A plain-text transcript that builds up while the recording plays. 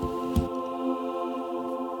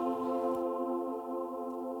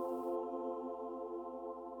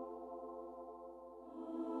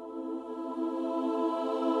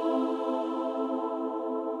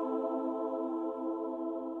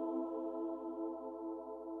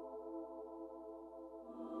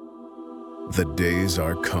The days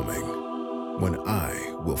are coming when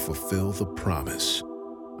I will fulfill the promise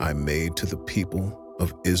I made to the people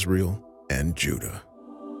of Israel and Judah.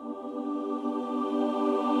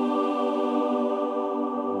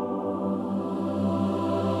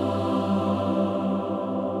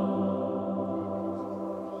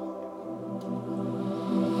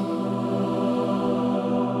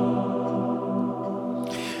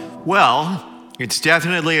 Well, it's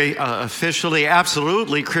definitely, officially,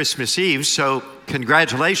 absolutely Christmas Eve, so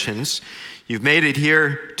congratulations. You've made it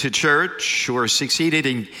here to church, or succeeded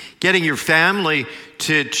in getting your family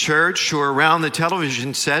to church or around the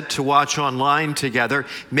television set to watch online together.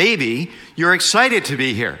 Maybe you're excited to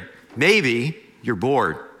be here. Maybe you're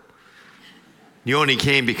bored. You only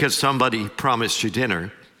came because somebody promised you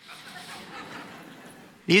dinner.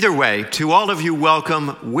 Either way, to all of you,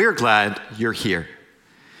 welcome. We're glad you're here.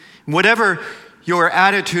 Whatever your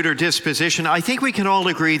attitude or disposition, I think we can all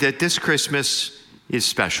agree that this Christmas is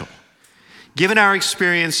special. Given our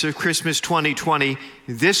experience of Christmas 2020,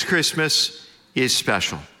 this Christmas is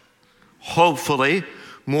special. Hopefully,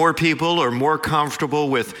 more people are more comfortable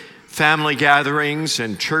with family gatherings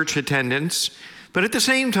and church attendance. But at the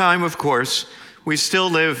same time, of course, we still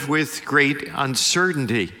live with great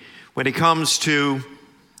uncertainty when it comes to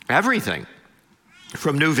everything.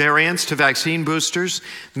 From new variants to vaccine boosters,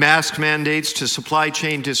 mask mandates to supply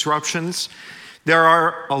chain disruptions, there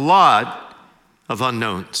are a lot of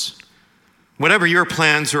unknowns. Whatever your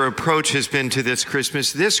plans or approach has been to this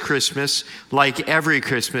Christmas, like every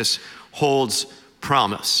Christmas, holds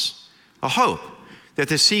promise, a hope that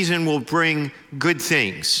the season will bring good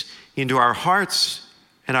things into our hearts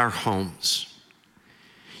and our homes.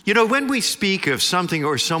 You know, when we speak of something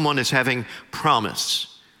or someone as having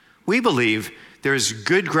promise, we believe there's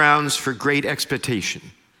good grounds for great expectation,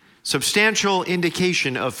 substantial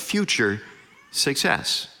indication of future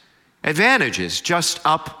success, advantages just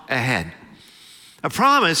up ahead. A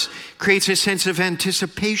promise creates a sense of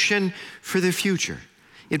anticipation for the future.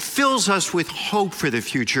 It fills us with hope for the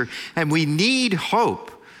future, and we need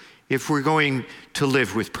hope if we're going to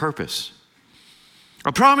live with purpose.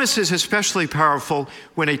 A promise is especially powerful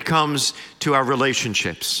when it comes to our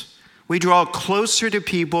relationships. We draw closer to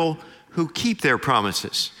people who keep their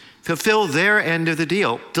promises, fulfill their end of the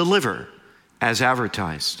deal, deliver as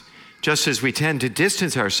advertised, just as we tend to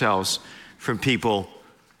distance ourselves from people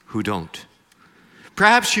who don't.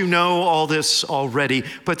 Perhaps you know all this already,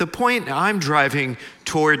 but the point I'm driving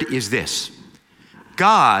toward is this.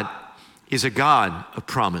 God is a God of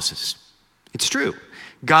promises. It's true.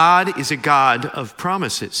 God is a God of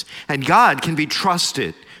promises, and God can be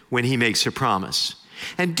trusted when he makes a promise.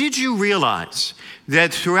 And did you realize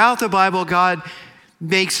that throughout the Bible, God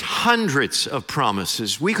makes hundreds of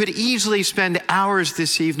promises? We could easily spend hours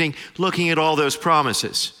this evening looking at all those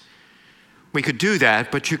promises. We could do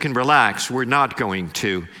that, but you can relax. We're not going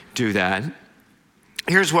to do that.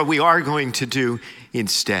 Here's what we are going to do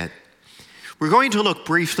instead. We're going to look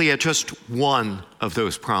briefly at just one of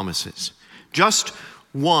those promises. Just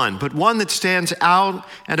one, but one that stands out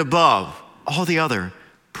and above all the other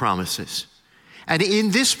promises. And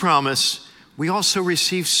in this promise, we also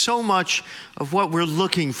receive so much of what we're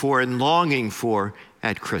looking for and longing for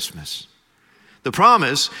at Christmas. The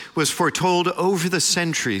promise was foretold over the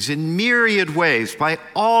centuries in myriad ways by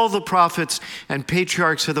all the prophets and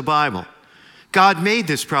patriarchs of the Bible. God made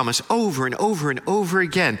this promise over and over and over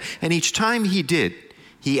again, and each time he did,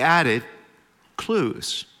 he added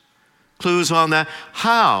clues. Clues on the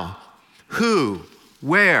how, who,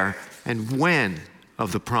 where, and when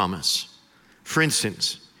of the promise. For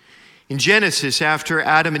instance, in Genesis, after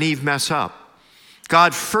Adam and Eve mess up,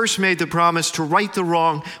 God first made the promise to right the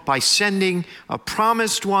wrong by sending a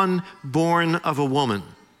promised one born of a woman.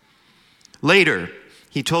 Later,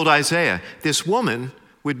 he told Isaiah this woman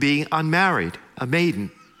would be unmarried, a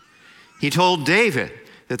maiden. He told David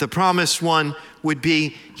that the promised one would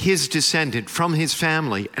be his descendant from his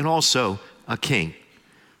family and also a king.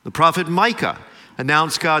 The prophet Micah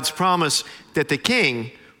announced God's promise that the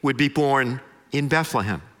king would be born in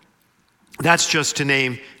Bethlehem. That's just to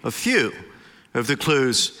name a few of the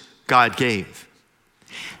clues God gave.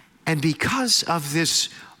 And because of this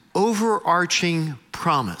overarching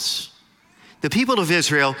promise, the people of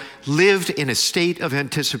Israel lived in a state of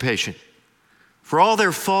anticipation. For all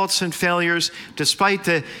their faults and failures, despite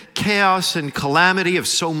the chaos and calamity of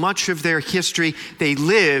so much of their history, they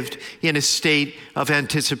lived in a state of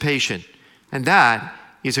anticipation. And that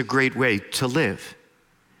is a great way to live.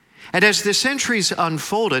 And as the centuries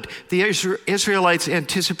unfolded, the Israelites'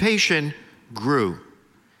 anticipation grew.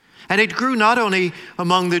 And it grew not only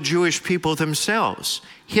among the Jewish people themselves.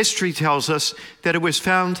 History tells us that it was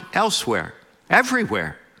found elsewhere,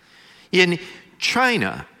 everywhere. In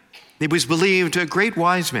China, it was believed a great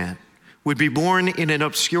wise man would be born in an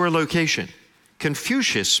obscure location.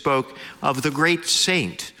 Confucius spoke of the great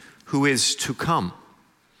saint who is to come.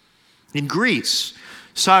 In Greece,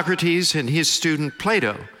 Socrates and his student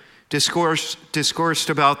Plato discoursed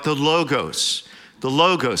about the Logos. The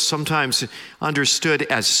Logos, sometimes understood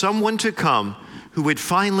as someone to come who would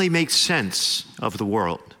finally make sense of the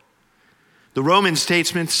world. The Roman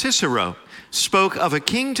statesman Cicero spoke of a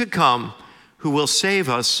king to come who will save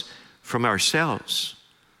us from ourselves.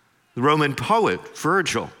 The Roman poet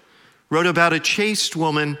Virgil wrote about a chaste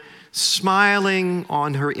woman smiling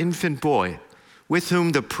on her infant boy, with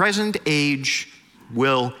whom the present age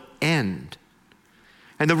will end.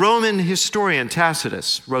 And the Roman historian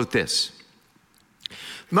Tacitus wrote this: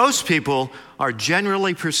 most people are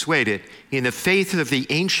generally persuaded in the faith of the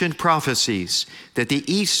ancient prophecies that the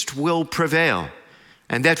East will prevail,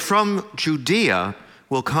 and that from Judea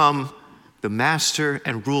will come the master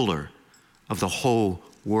and ruler of the whole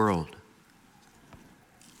world.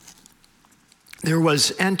 There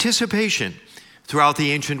was anticipation throughout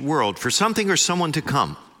the ancient world for something or someone to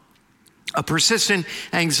come, a persistent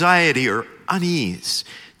anxiety or unease,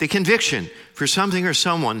 the conviction for something or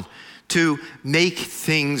someone to make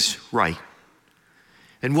things right.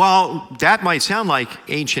 And while that might sound like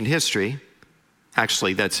ancient history,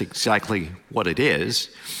 actually that's exactly what it is,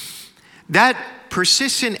 that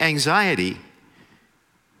persistent anxiety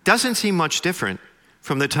doesn't seem much different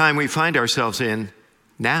from the time we find ourselves in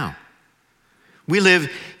now. We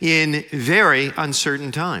live in very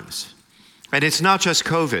uncertain times. And it's not just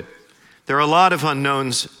COVID. There are a lot of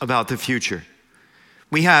unknowns about the future.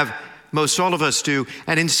 We have, most all of us do,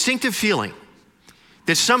 an instinctive feeling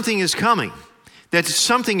that something is coming, that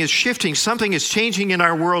something is shifting, something is changing in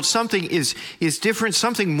our world, something is different,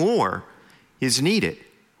 something more is needed.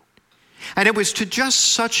 And it was to just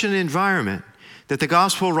such an environment that the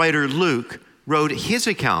gospel writer Luke wrote his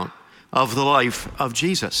account of the life of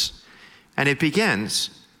Jesus. And it begins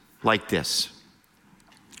like this.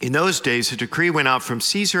 In those days, a decree went out from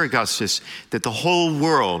Caesar Augustus that the whole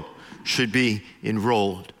world should be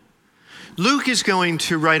enrolled. Luke is going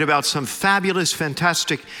to write about some fabulous,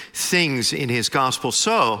 fantastic things in his gospel.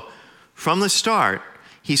 So, from the start,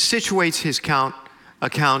 he situates his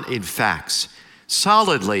account in facts,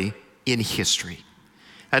 solidly in history.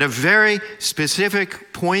 At a very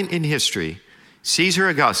specific point in history, Caesar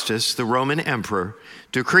Augustus, the Roman emperor,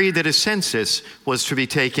 decreed that a census was to be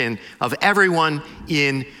taken of everyone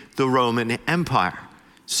in the Roman Empire.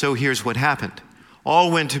 So here's what happened.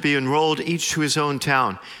 All went to be enrolled, each to his own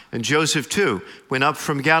town. And Joseph, too, went up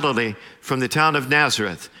from Galilee, from the town of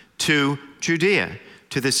Nazareth, to Judea,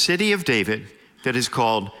 to the city of David that is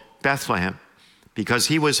called Bethlehem, because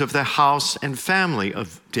he was of the house and family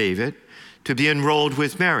of David, to be enrolled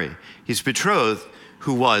with Mary, his betrothed,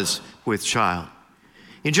 who was with child.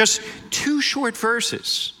 In just 2 short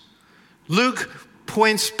verses, Luke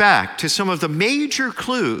points back to some of the major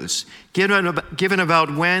clues given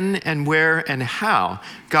about when and where and how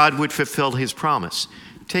God would fulfill his promise.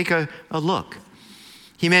 Take a look.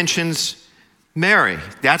 He mentions Mary.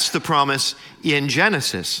 That's the promise in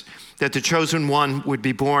Genesis, that the chosen one would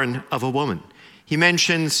be born of a woman. He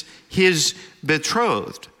mentions his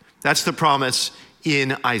betrothed. That's the promise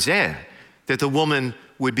in Isaiah, that the woman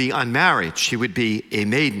would be unmarried. She would be a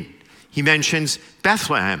maiden. He mentions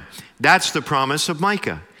Bethlehem. That's the promise of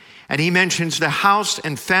Micah. And he mentions the house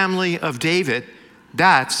and family of David.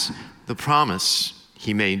 That's the promise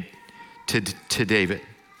he made to David.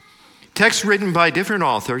 Texts written by different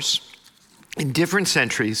authors in different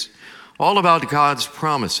centuries, all about God's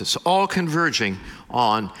promises, all converging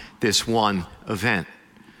on this one event.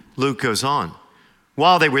 Luke goes on.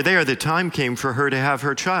 While they were there, the time came for her to have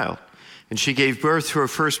her child, and she gave birth to her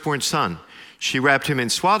firstborn son. She wrapped him in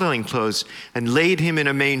swaddling clothes and laid him in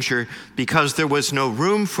a manger because there was no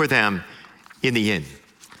room for them in the inn.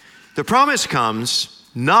 The promise comes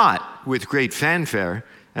not with great fanfare,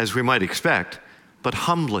 as we might expect, but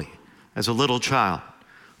humbly, as a little child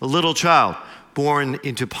born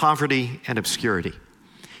into poverty and obscurity.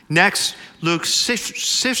 Next, Luke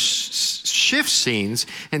shifts scenes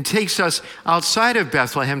and takes us outside of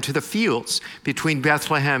Bethlehem to the fields between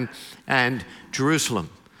Bethlehem and Jerusalem.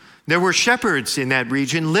 There were shepherds in that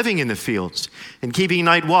region living in the fields and keeping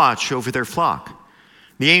night watch over their flock.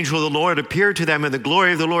 The angel of the Lord appeared to them, and the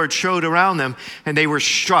glory of the Lord showed around them, and they were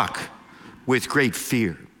struck with great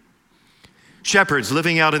fear. Shepherds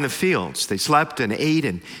living out in the fields, they slept and ate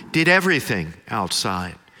and did everything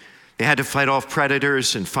outside. They had to fight off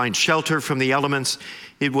predators and find shelter from the elements.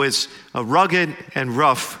 It was a rugged and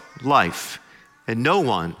rough life, and no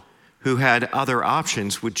one who had other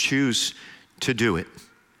options would choose to do it.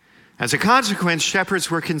 As a consequence, shepherds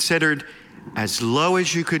were considered as low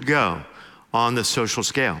as you could go on the social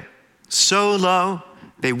scale. So low,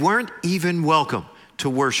 they weren't even welcome to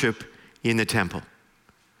worship in the temple.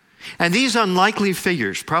 And these unlikely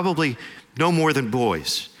figures, probably no more than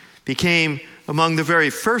boys, became among the very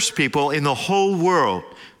first people in the whole world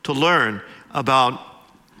to learn about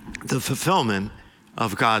the fulfillment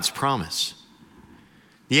of God's promise.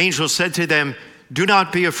 The angel said to them, "Do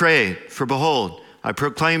not be afraid, for behold, I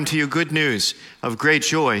proclaim to you good news of great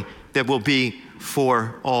joy that will be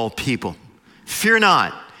for all people. Fear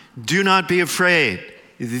not, do not be afraid."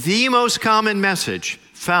 The most common message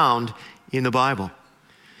found in the Bible.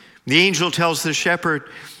 The angel tells the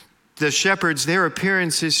shepherds their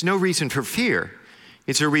appearance is no reason for fear.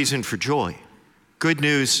 It's a reason for joy. Good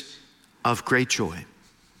news of great joy.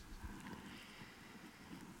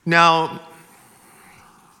 Now,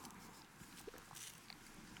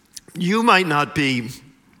 you might not be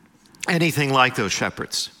anything like those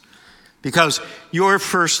shepherds, because your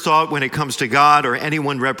first thought when it comes to God or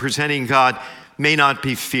anyone representing God may not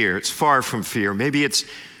be fear. It's far from fear. Maybe it's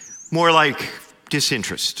more like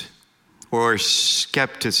disinterest or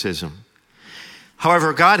skepticism.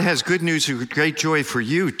 However, God has good news of great joy for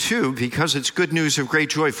you too, because it's good news of great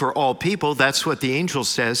joy for all people. That's what the angel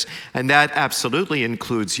says, and that absolutely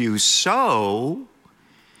includes you. So,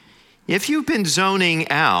 if you've been zoning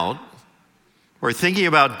out or thinking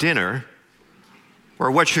about dinner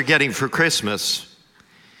or what you're getting for Christmas,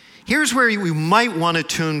 here's where you might want to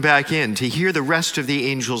tune back in to hear the rest of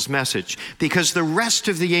the angel's message, because the rest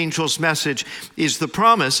of the angel's message is the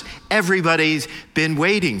promise everybody's been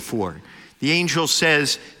waiting for. The angel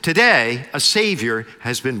says, today a Savior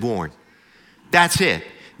has been born. That's it.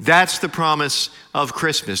 That's the promise of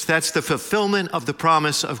Christmas. That's the fulfillment of the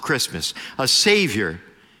promise of Christmas. A Savior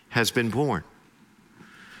has been born.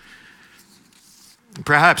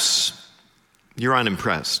 Perhaps you're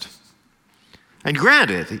unimpressed. And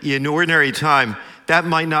granted, in ordinary time, that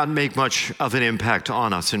might not make much of an impact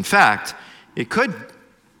on us. In fact, it could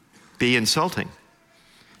be insulting.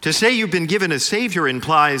 To say you've been given a Savior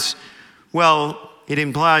implies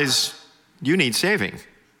you need saving.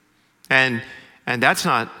 And that's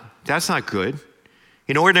not good.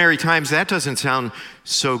 In ordinary times, that doesn't sound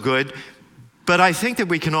so good. But I think that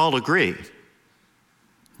we can all agree,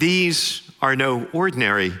 these are no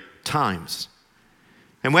ordinary times.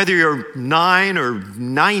 And whether you're 9 or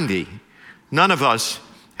 90, none of us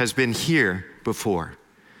has been here before.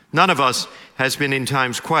 None of us has been in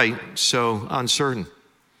times quite so uncertain.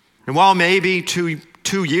 And while maybe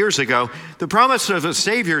two years ago, the promise of a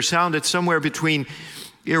Savior sounded somewhere between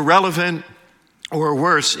irrelevant or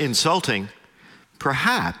worse, insulting,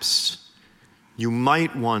 perhaps you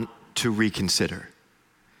might want to reconsider.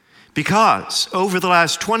 Because over the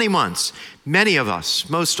last 20 months, many of us,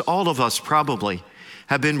 most all of us probably,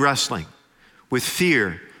 have been wrestling with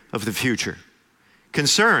fear of the future,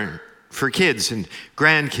 concern for kids and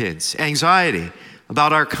grandkids, anxiety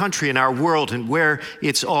about our country and our world and where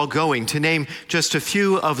it's all going, to name just a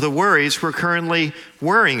few of the worries we're currently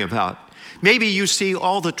worrying about. Maybe you see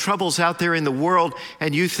all the troubles out there in the world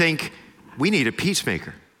and you think, we need a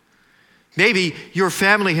peacemaker. Maybe your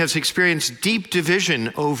family has experienced deep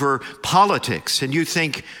division over politics and you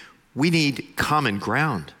think, we need common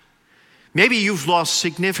ground. Maybe you've lost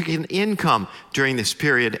significant income during this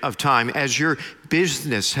period of time as your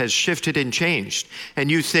business has shifted and changed, and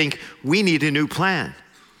you think, we need a new plan.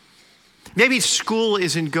 Maybe school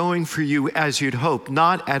isn't going for you as you'd hope,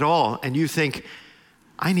 not at all, and you think,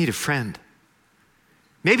 I need a friend.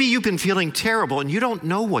 Maybe you've been feeling terrible and you don't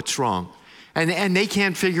know what's wrong, and they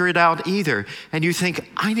can't figure it out either, and you think,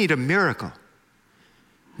 I need a miracle.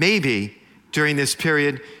 Maybe during this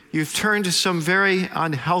period, you've turned to some very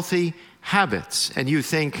unhealthy habits, and you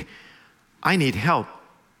think, I need help.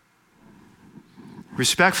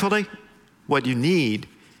 Respectfully, what you need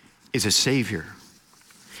is a Savior.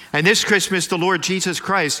 And this Christmas, the Lord Jesus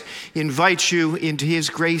Christ invites you into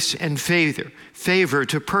his grace and favor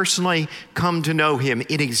to personally come to know him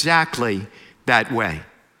in exactly that way.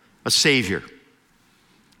 A Savior.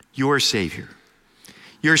 Your Savior.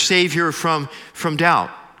 Your Savior from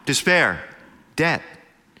doubt, despair, debt.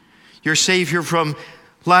 Your Savior from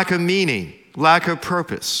lack of meaning, lack of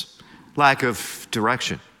purpose, lack of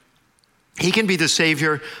direction. He can be the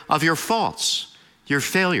Savior of your faults, your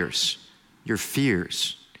failures, your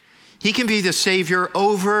fears. He can be the Savior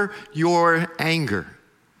over your anger.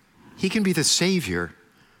 He can be the Savior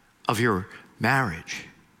of your marriage.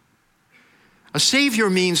 A Savior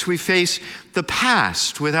means we face the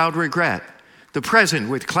past without regret, the present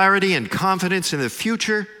with clarity and confidence in the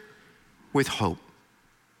future, with hope.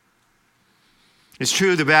 It's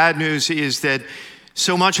true, the bad news is that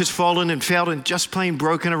so much has fallen and failed and just plain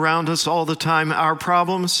broken around us all the time. Our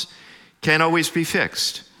problems can't always be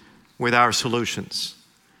fixed with our solutions.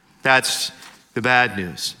 That's the bad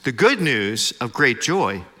news. The good news of great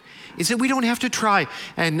joy is that we don't have to try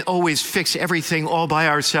and always fix everything all by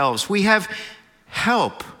ourselves. We have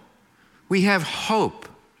help. We have hope.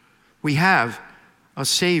 We have a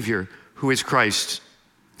Savior who is Christ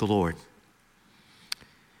the Lord.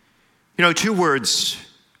 You know, 2 words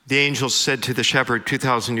the angels said to the shepherd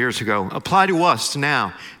 2,000 years ago apply to us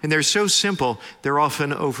now. And they're so simple, they're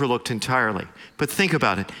often overlooked entirely. But think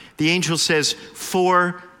about it. The angel says,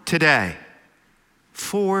 for today.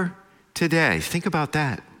 For today. Think about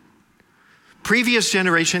that. Previous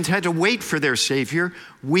generations had to wait for their Savior.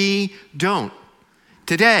 We don't.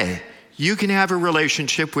 Today, you can have a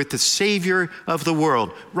relationship with the Savior of the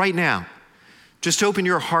world right now. Just open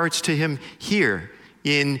your hearts to him here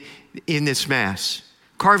in this Mass.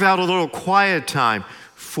 Carve out a little quiet time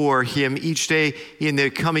for him each day in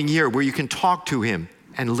the coming year where you can talk to him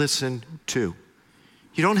and listen to.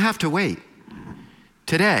 You don't have to wait.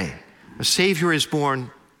 Today, a Savior is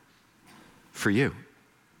born for you.